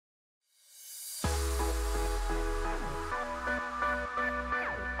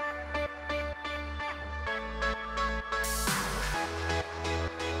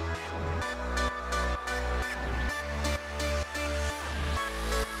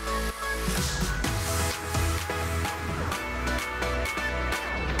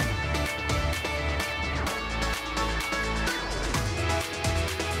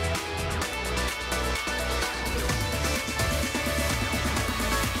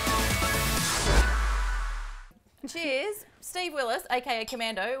Cheers. Steve Willis, aka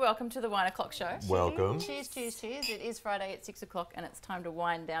Commando, welcome to the Wine O'Clock Show. Welcome. Cheers, cheers, cheers. It is Friday at 6 o'clock and it's time to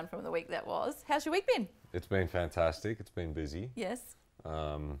wind down from the week that was. How's your week been? It's been fantastic. It's been busy. Yes.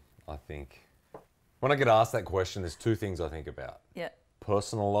 I think when I get asked that question, there's two things I think about. Yeah.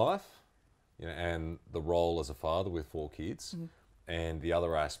 Personal life, and the role as a father with 4 kids. And the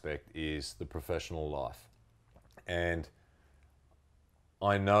other aspect is the professional life. And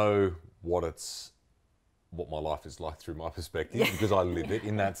I know what my life is like through my perspective because I live it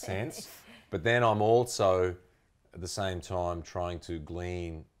in that sense. But then I'm also at the same time trying to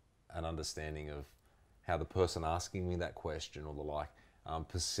glean an understanding of how the person asking me that question or the like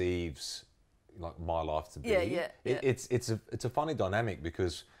perceives like my life to be. It's a funny dynamic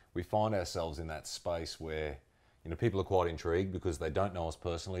because we find ourselves in that space where people are quite intrigued because they don't know us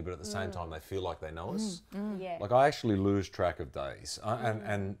personally, but at the same time they feel like they know us. Like I actually lose track of days,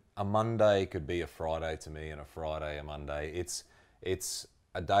 and a Monday could be a Friday to me, and a Friday a Monday. It's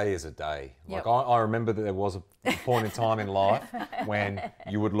a day is a day. Like I remember that there was a point in time in life when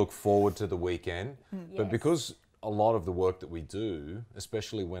you would look forward to the weekend, but because a lot of the work that we do,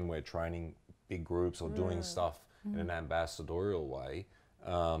 especially when we're training big groups or doing stuff in an ambassadorial way,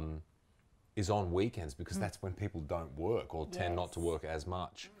 is on weekends because that's when people don't work or tend not to work as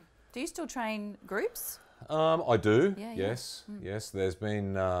much. Do you still train groups? I do, yes. There's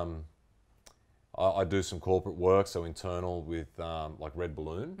been, I do some corporate work, so internal with like Red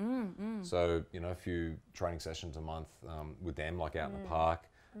Balloon. So, a few training sessions a month with them, like out in the park.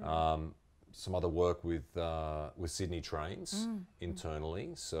 Some other work with Sydney Trains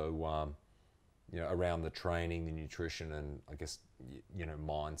internally. So, around the training, the nutrition, and I guess,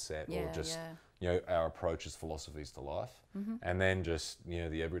 mindset or just, our approaches, philosophies to life. And then just,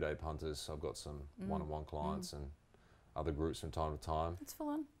 the everyday punters. I've got some one-on-one clients and other groups from time to time. It's full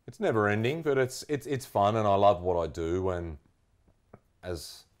on. It's never ending, but it's fun and I love what I do. And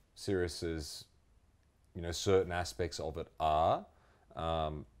as serious as, certain aspects of it are,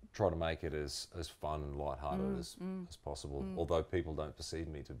 try to make it as fun and lighthearted as possible. Although people don't perceive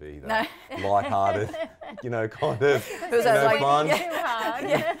me to be that lighthearted, kind of fun. Too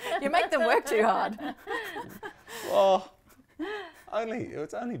hard. You make them work too hard. Well,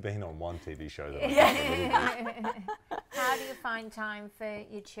 it's only been on one TV show that I've done a little bit. How do you find time for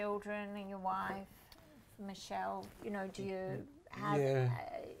your children and your wife, Michelle? Do you have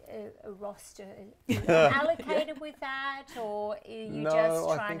a roster allocated with that, or are you just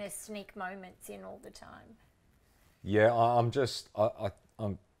trying to sneak moments in all the time? Yeah, I'm just,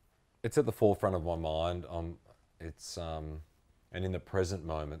 it's at the forefront of my mind. And in the present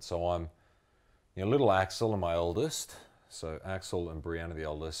moment. So I'm, little Axel and my eldest. So Axel and Brianna, the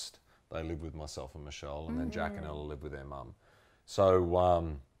eldest, they live with myself and Michelle, and then Jack and Ella live with their mum.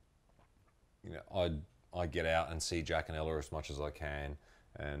 So, I get out and see Jack and Ella as much as I can,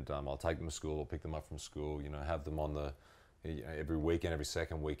 and I'll take them to school or pick them up from school, have them on every weekend, every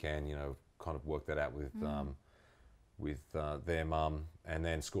second weekend, kind of work that out with their mum, and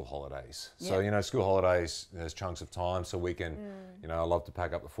then school holidays. So, school holidays, there's chunks of time, so we can, I love to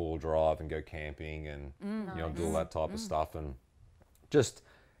pack up the 4-wheel drive and go camping and, do all that type of stuff and just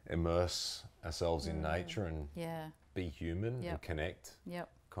immerse ourselves in nature and be human and connect,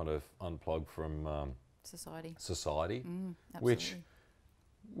 kind of unplug from society,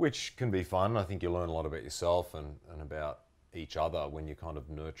 which can be fun. I think you learn a lot about yourself and about each other when you're kind of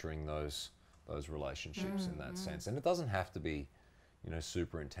nurturing those relationships in that sense. And it doesn't have to be,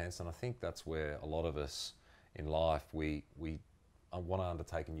 super intense. And I think that's where a lot of us in life, we want to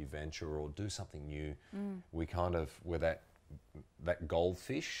undertake a new venture or do something new. We're that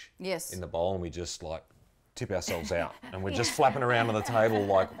goldfish in the bowl, and we just like tip ourselves out and we're just flapping around on the table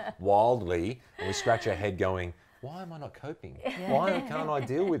like wildly, and we scratch our head going, why am I not coping? Why can't I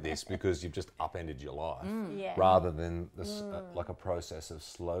deal with this? Because you've just upended your life rather than this, like a process of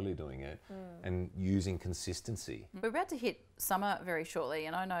slowly doing it and using consistency. We're about to hit summer very shortly,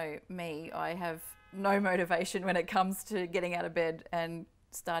 and I know I have no motivation when it comes to getting out of bed and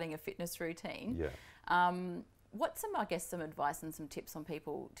starting a fitness routine. What's some advice and some tips on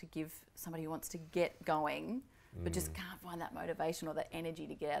people to give somebody who wants to get going but just can't find that motivation or that energy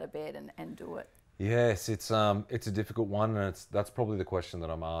to get out of bed and do it? Yes, it's a difficult one, and that's probably the question that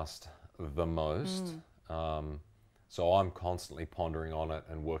I'm asked the most. So I'm constantly pondering on it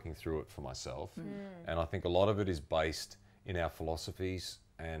and working through it for myself. And I think a lot of it is based in our philosophies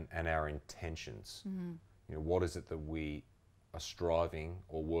and our intentions. What is it that we are striving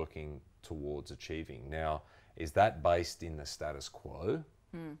or working towards achieving? Now, is that based in the status quo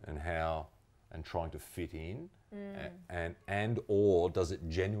and trying to fit in and or does it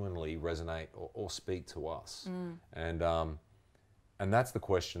genuinely resonate or speak to us? And that's the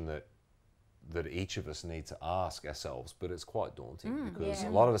question that each of us need to ask ourselves, but it's quite daunting because a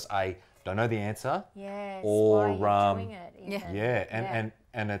lot of us don't know the answer, or why are you doing it even?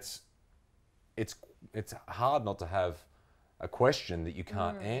 and it's hard not to have a question that you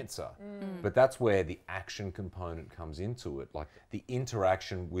can't answer, but that's where the action component comes into it, like the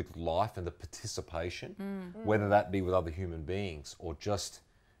interaction with life and the participation, whether that be with other human beings or just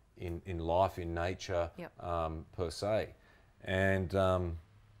in life, in nature, per se. And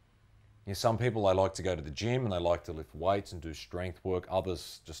some people, they like to go to the gym and they like to lift weights and do strength work.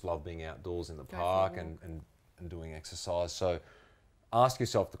 Others just love being outdoors in the park and doing exercise. So ask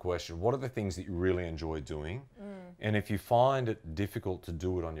yourself the question, what are the things that you really enjoy doing? And if you find it difficult to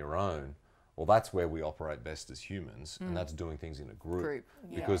do it on your own, well, that's where we operate best as humans, and that's doing things in a group.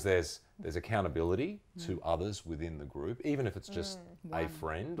 Because there's accountability to others within the group, even if it's just a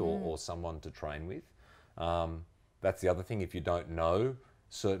friend or someone to train with. That's the other thing. If you don't know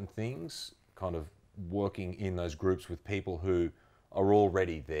certain things, kind of working in those groups with people who are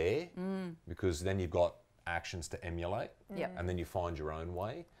already there, because then you've got actions to emulate, and then you find your own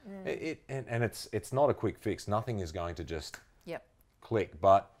way. And it's not a quick fix. Nothing is going to just click,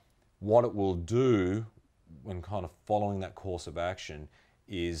 but what it will do when kind of following that course of action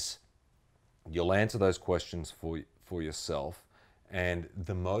is you'll answer those questions for yourself, and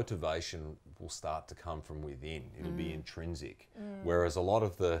the motivation will start to come from within. It'll be intrinsic. Whereas a lot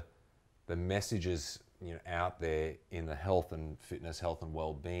of the messages out there in the health and fitness, health and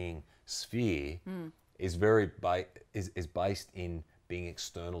well-being sphere is is based in being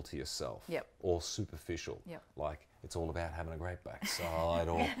external to yourself, or superficial. Like it's all about having a great backside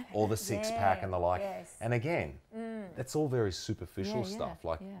or the six-pack and the like. And again, that's all very superficial stuff.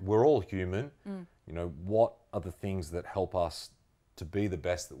 Like we're all human. What are the things that help us to be the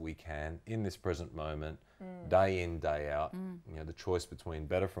best that we can in this present moment, day in, day out? The choice between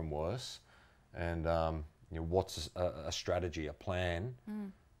better from worse, and what's a strategy, a plan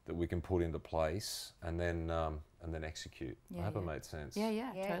that we can put into place, and then execute. I hope it made sense.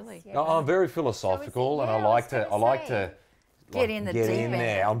 Totally. No, I'm very philosophical, and I like to get in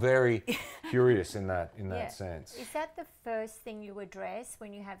there. I'm very curious in that sense. Is that the first thing you address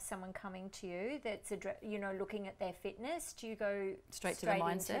when you have someone coming to you that's looking at their fitness? Do you go straight into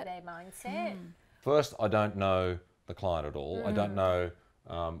their mindset? First, I don't know the client at all. I don't know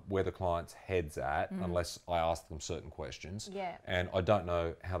where the client's head's at unless I ask them certain questions. And I don't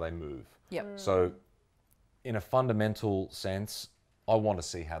know how they move. So in a fundamental sense, I want to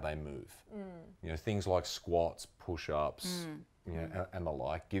see how they move. Things like squats, push-ups, and the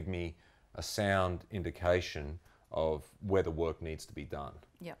like give me a sound indication of where the work needs to be done.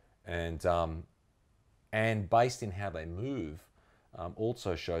 And based in how they move,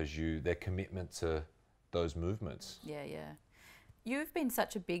 also shows you their commitment to those movements. You've been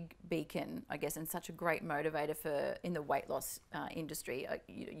such a big beacon, I guess, and such a great motivator in the weight loss industry.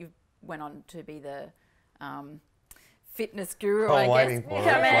 You went on to be the fitness guru, I guess. Waiting for it.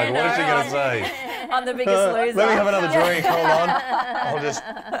 Like, what is she going to say? I'm the biggest loser. Let me have another drink. Hold on. I'll just...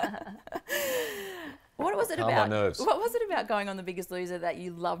 What was it calm about? my nerves. What was it about going on The Biggest Loser that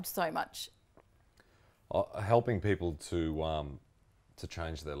you loved so much? Helping people to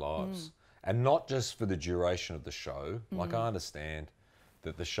change their lives. And not just for the duration of the show. Like, I understand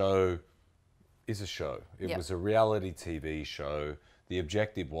that the show is a show. It was a reality TV show. The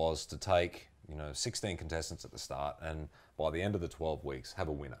objective was to take, 16 contestants at the start, and by the end of the 12 weeks, have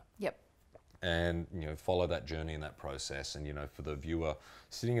a winner. And, follow that journey and that process. And, for the viewer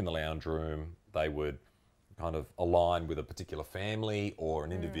sitting in the lounge room, they would kind of align with a particular family or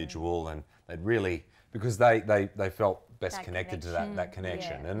an individual, and they'd really, because they felt best connected to that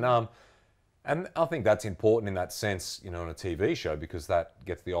connection. And I think that's important in that sense, in a TV show, because that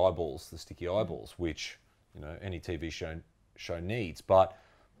gets the eyeballs, the sticky eyeballs, which, any TV show needs. But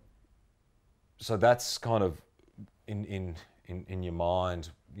so that's kind of in your mind,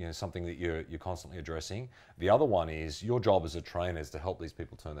 something that you're constantly addressing. The other one is your job as a trainer is to help these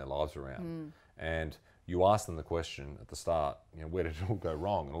people turn their lives around. And you ask them the question at the start, where did it all go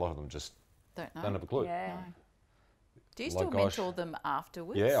wrong? And a lot of them just don't have a clue. Do you still mentor them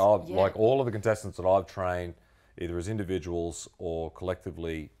afterwards? Like all of the contestants that I've trained, either as individuals or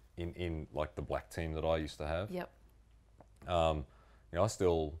collectively in like the black team that I used to have. I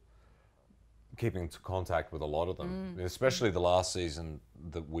still keep in contact with a lot of them, especially the last season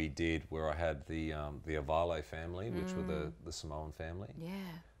that we did, where I had the Avale family, which were the Samoan family.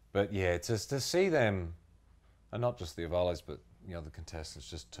 But just to see them, and not just the Avales, but you know, the contestants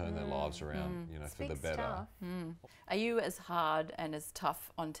just turn their lives around, you know, It's for the big better. stuff. Are you as hard and as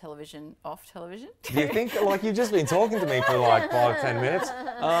tough on television, off television? Do you think, like, you've just been talking to me for like 5-10 minutes?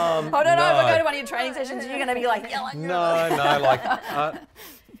 Oh, no, if I go to one of your training sessions, you're going to be like yelling. No, like,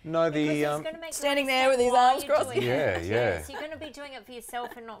 no, Because he's going to make standing you there with his understand why arms you're crossed. doing it. Yeah. So you're going to be doing it for yourself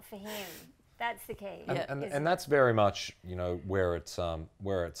and not for him. That's the key. And that's very much, you know, where it's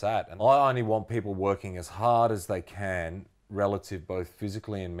at. And I only want people working as hard as they can, relative both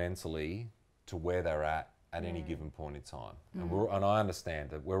physically and mentally, to where they're at any given point in time. And I understand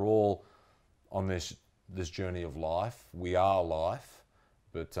that we're all on this journey of life. We are life,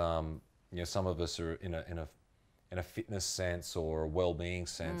 but you know, some of us are in a fitness sense or a well-being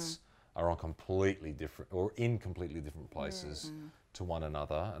sense are on completely different or in completely different places to one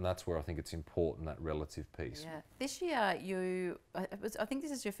another, and that's where I think it's important, that relative piece. Yeah. This year, I think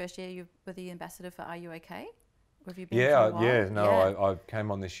this is your first year you were the ambassador for Are You OK? Or have you been for a while? I came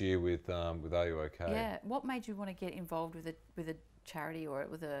on this year with Are You OK? Yeah. What made you want to get involved with a charity or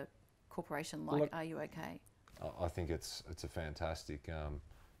with a corporation like Are You OK? I think it's a fantastic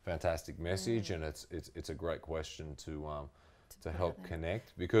message, and it's a great question to help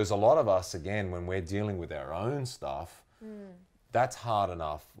connect, because a lot of us, again, when we're dealing with our own stuff, that's hard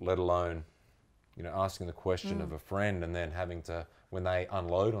enough, let alone, you know, asking the question of a friend and then having to, when they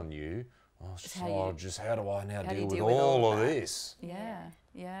unload on you, how do I now deal with all of this?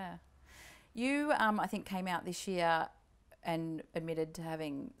 Yeah. You, I think, came out this year and admitted to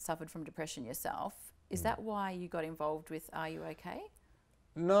having suffered from depression yourself. Is that why you got involved with Are You OK?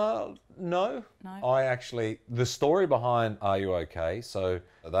 No. I actually, the story behind Are You OK? So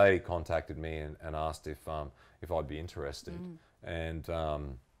they contacted me and asked if I'd be interested, and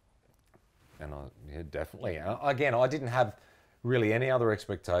definitely. Again, I didn't have really any other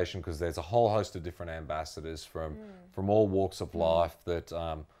expectation, because there's a whole host of different ambassadors from all walks of life that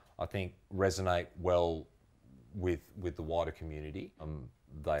I think resonate well with the wider community.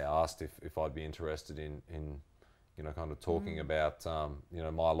 They asked if I'd be interested in you know, kind of talking about, you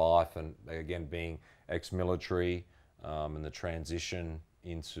know, my life, and again, being ex-military, and the transition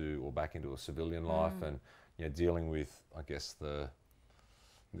back into a civilian life, and, you know, dealing with, I guess,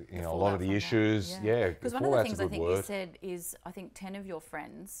 you know, a lot of the issues. Because one of the things I think you said is, I think 10 of your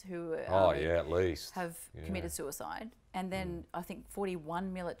friends who at least have committed suicide, and then I think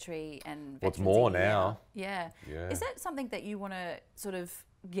 41 military and what's veterans more a year. now. Yeah. Is that something that you want to sort of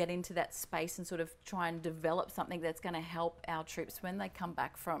get into that space and sort of try and develop something that's going to help our troops when they come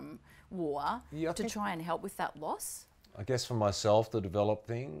back from war, to try and help with that loss? I guess for myself, to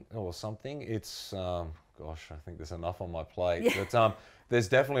develop something, it's, gosh, I think there's enough on my plate. But there's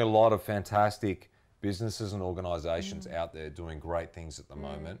definitely a lot of fantastic businesses and organisations out there doing great things at the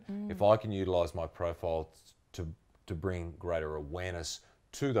moment. If I can utilise my profile to bring greater awareness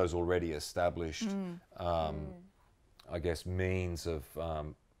to those already established I guess, means of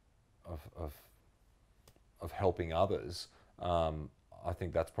helping others, I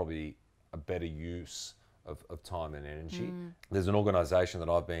think that's probably a better use of time and energy. There's an organisation that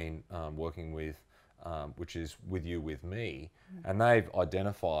I've been working with, which is With You, With Me, and they've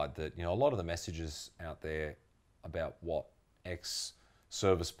identified that, you know, a lot of the messages out there about what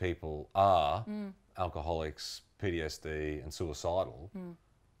ex-service people are, alcoholics, PTSD and susuicidal,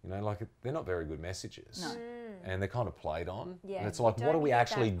 you know, like, they're not very good messages. No. And they're kind of played on. Yeah. And it's like, what are we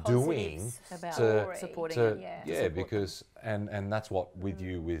actually doing to supporting it? Yeah, because, and that's what With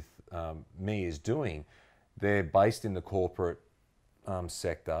You, With Me is doing. They're based in the corporate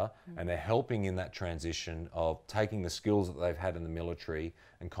sector, and they're helping in that transition of taking the skills that they've had in the military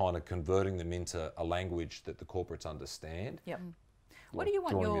and kind of converting them into a language that the corporates understand. Yep. What do you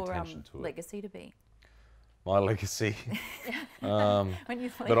want your legacy to be? My legacy, that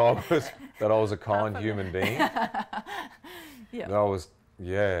I was a kind human being. That I was,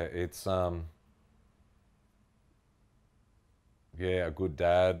 it's a good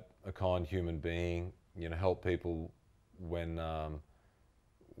dad, a kind human being. You know, help people when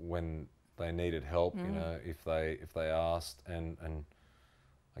they needed help. You know, if they asked, and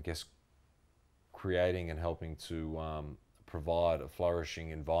I guess creating and helping to provide a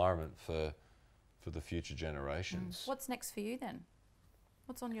flourishing environment for the future generations. What's next for you then?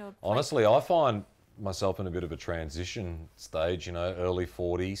 What's on your plate? Honestly, I find myself in a bit of a transition stage, you know, early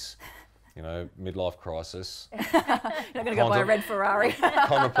 40s, you know, midlife crisis. You're not going to go buy a red Ferrari.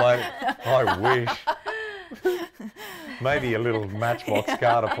 Contemplate, I wish. Maybe a little Matchbox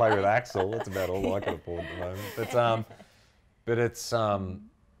car to play with Axel. That's about all I can afford at the moment. But it's,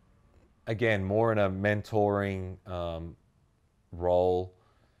 again, more in a mentoring role,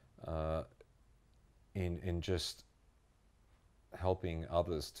 in just helping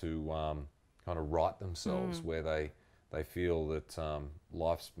others to kind of right themselves where they feel that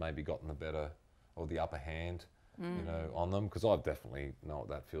life's maybe gotten the better or the upper hand, you know, on them, because I definitely know what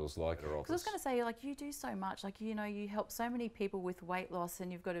that feels like. Because I was going to say, like, you do so much, like, you know, you help so many people with weight loss,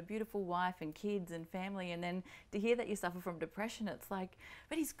 and you've got a beautiful wife and kids and family, and then to hear that you suffer from depression, it's like,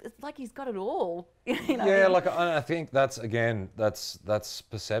 but it's like he's got it all. You know? Yeah, like I think that's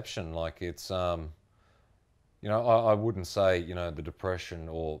perception. Like it's you know, I wouldn't say, you know, the depression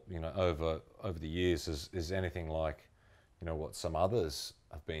or, you know, over the years is anything like, you know, what some others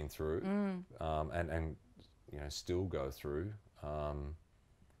have been through, and you know, still go through.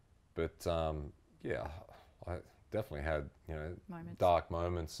 But yeah, I definitely had, you know, dark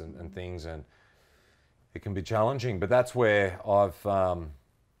moments and things, and it can be challenging. But that's where I've,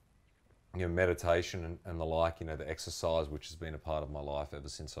 you know, meditation and the like, you know, the exercise, which has been a part of my life ever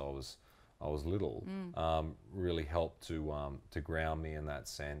since I was little, really helped to ground me in that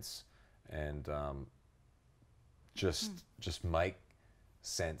sense, and just make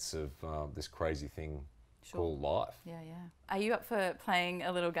sense of this crazy thing called life. Yeah. Are you up for playing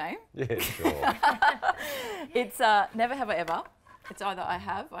a little game? Yeah, sure. It's never have I ever. It's either I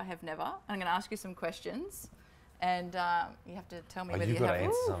have never. I'm going to ask you some questions, and you have to tell me whether you have. You've got to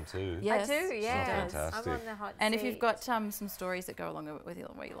answer some too. Yes. I do, yeah. Fantastic. I'm on the hot And seat. if you've got some stories that go along with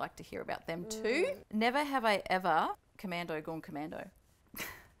it where you like to hear about them too. Never have I ever gone commando.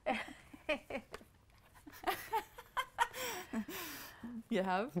 You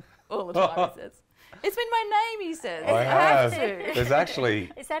have? All the time, he says. It's been my name, he says. I have. to. There's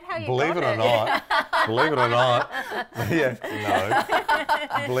actually, Is that how you believe it or not, yeah,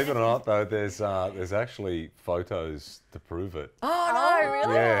 no. Believe it or not, though, there's actually photos to prove it. Oh, no,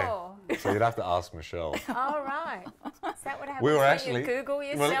 really? Yeah. So you'd have to ask Michelle. All right. Is that what happens We were when actually you Google well,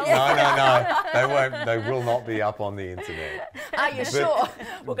 yourself? no. They won't. They will not be up on the internet. Are you sure?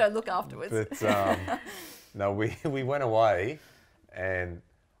 We'll go look afterwards. But no, we went away, and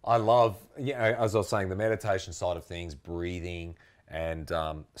I love, you know, as I was saying, the meditation side of things, breathing, and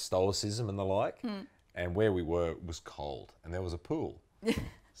stoicism and the like. And where we were was cold, and there was a pool.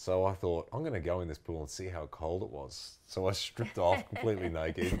 So I thought, I'm going to go in this pool and see how cold it was. So I stripped off completely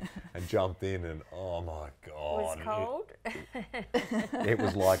naked and jumped in, and oh my God. Was cold? It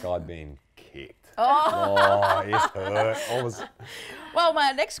was like I'd been kicked. Oh, it hurt. Well,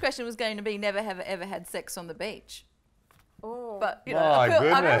 my next question was going to be, never have I ever had sex on the beach. Oh, But, you know, My a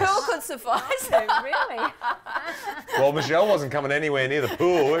goodness. pool could suffice. really? Well, Michelle wasn't coming anywhere near the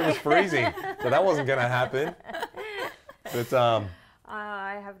pool. It was freezing. So that wasn't going to happen. But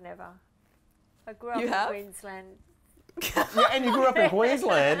I have never. I grew up You in have? Queensland. yeah, and you grew up in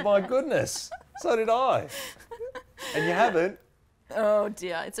Queensland. My goodness. So did I. And you haven't. Oh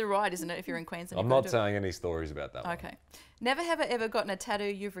dear, it's a ride, isn't it, if you're in Queensland? I'm you've not got to do telling any stories about that it. Okay. Never have I ever gotten a tattoo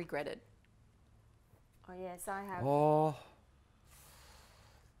you've regretted. Oh yes, I have. one. Oh.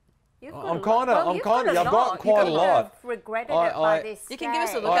 You've I'm got a lot. kinda- I've got lot. quite a You lot. have regretted it by this You can give us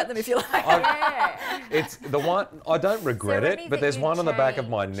a stage. look at them if you like. Yeah. It's the one, I don't regret any it, but that there's you one on the back of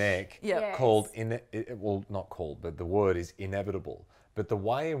my change. neck Yeah. Yes. called, well, not called, but the word is inevitable. But the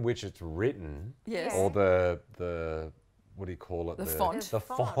way in which it's written, Yes. or the what do you call it? The font. The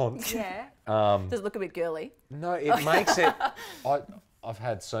font. Yeah. Does it look a bit girly? No, it makes it, I've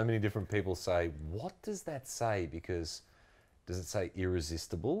had so many different people say, what does that say? Because does it say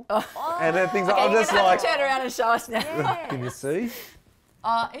irresistible? And then things I'm You're just gonna have like, to turn around and show us now. Yeah. can you see?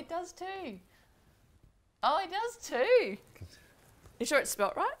 It does too. Oh, it does too. You sure it's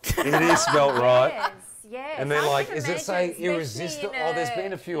spelt right? It is spelt right. Yes. Yes. And they're I like, can is it say imagine, irresistible? especially Oh, there's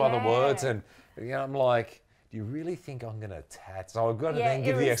been a few other yeah. words, and you know, I'm like, do you really think I'm gonna tattoo? So I've got to then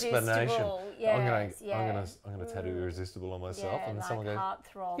give the explanation. irresistible, I'm yes, gonna tattoo irresistible on myself, Yeah, and then like someone goes,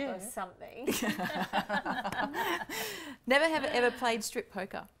 heartthrob yeah. or something. Never have I ever played strip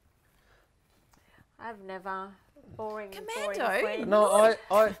poker. I've never. Boring. Commando? Boring friends. no,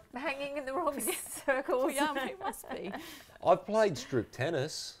 I Hanging in the wrong circles. Yeah, it must be. I've played strip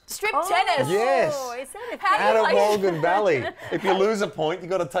tennis Strip Oh, tennis. Yes. Is that a How thing? out do at you Walgan Valley. If you lose a point, you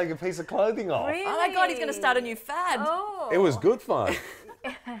got to take a piece of clothing off. Really? Oh my God, he's going to start a new fad. Oh. It was good fun.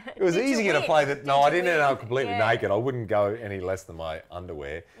 It was Did you easier to win? play that. No, Did I you didn't end win? up completely Yeah. naked. I wouldn't go any less than my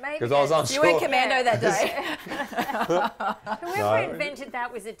underwear Maybe because I was that's- You unsure. went commando that day. Whoever No. invented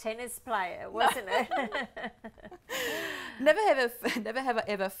that was a tennis player, wasn't it? Never have I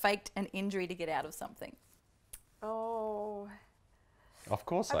ever faked an injury to get out of something. Oh. Of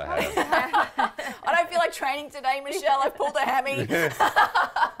course I have. I don't feel like training today, Michelle. I've pulled a hammy.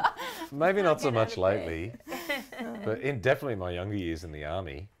 Maybe not so Get out much of bed. lately, but definitely in my younger years in the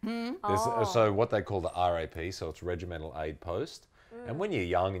army. So what they call the RAP, so it's Regimental Aid Post. And when you're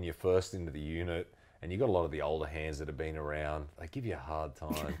young and you're first into the unit, and you've got a lot of the older hands that have been around, they give you a hard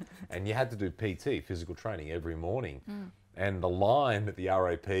time. And you had to do PT, physical training, every morning. And the line at the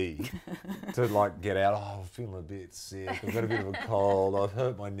RAP to like get out, oh, I'm feeling a bit sick, I've got a bit of a cold, I've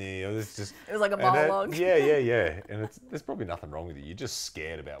hurt my knee. It was like a monologue. Yeah. And there's probably nothing wrong with it. You're just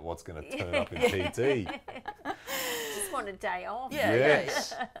scared about what's going to turn up in PT. Just want a day off. Yeah,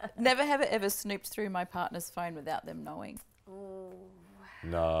 Yes. Never have ever snooped through my partner's phone without them knowing. Ooh.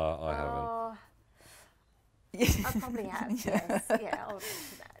 No, I haven't. I probably have, yes. Yeah, I'll do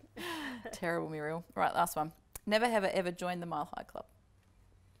that. Terrible, Muriel. All right, last one. Never have ever joined the Mile High Club.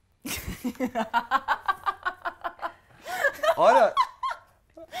 I don't.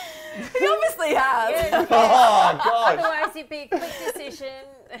 He obviously has. Yeah. Oh, gosh. Otherwise, it'd be a quick decision.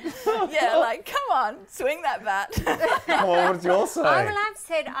 Yeah, like, come on, swing that bat. Come on, what did you all say? Well, I've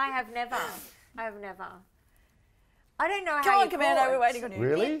said I have never. I don't know Come how on, you Commando, could. we're waiting on you.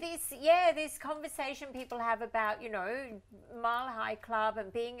 Really? This conversation people have about, Mile High Club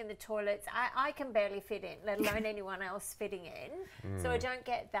and being in the toilets. I can barely fit in, let alone anyone else fitting in. So I don't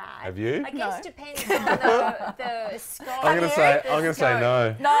get that. Have you? I guess No. depends on the scope. I'm gonna say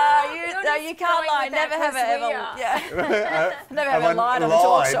no. No, you can't lie. with that Never have ever. Caesarea. Yeah. Never Have have I lied on a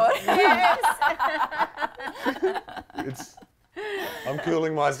talk Yes. show. I'm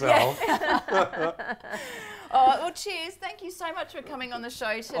cooling myself. Oh, well, cheers. Thank you so much for coming on the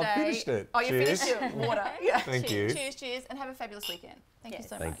show today. I finished it. Oh, you Cheers. finished your water. Yeah. Thank you. Cheers, and have a fabulous weekend. Thank you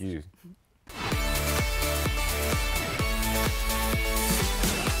so much. Thank you.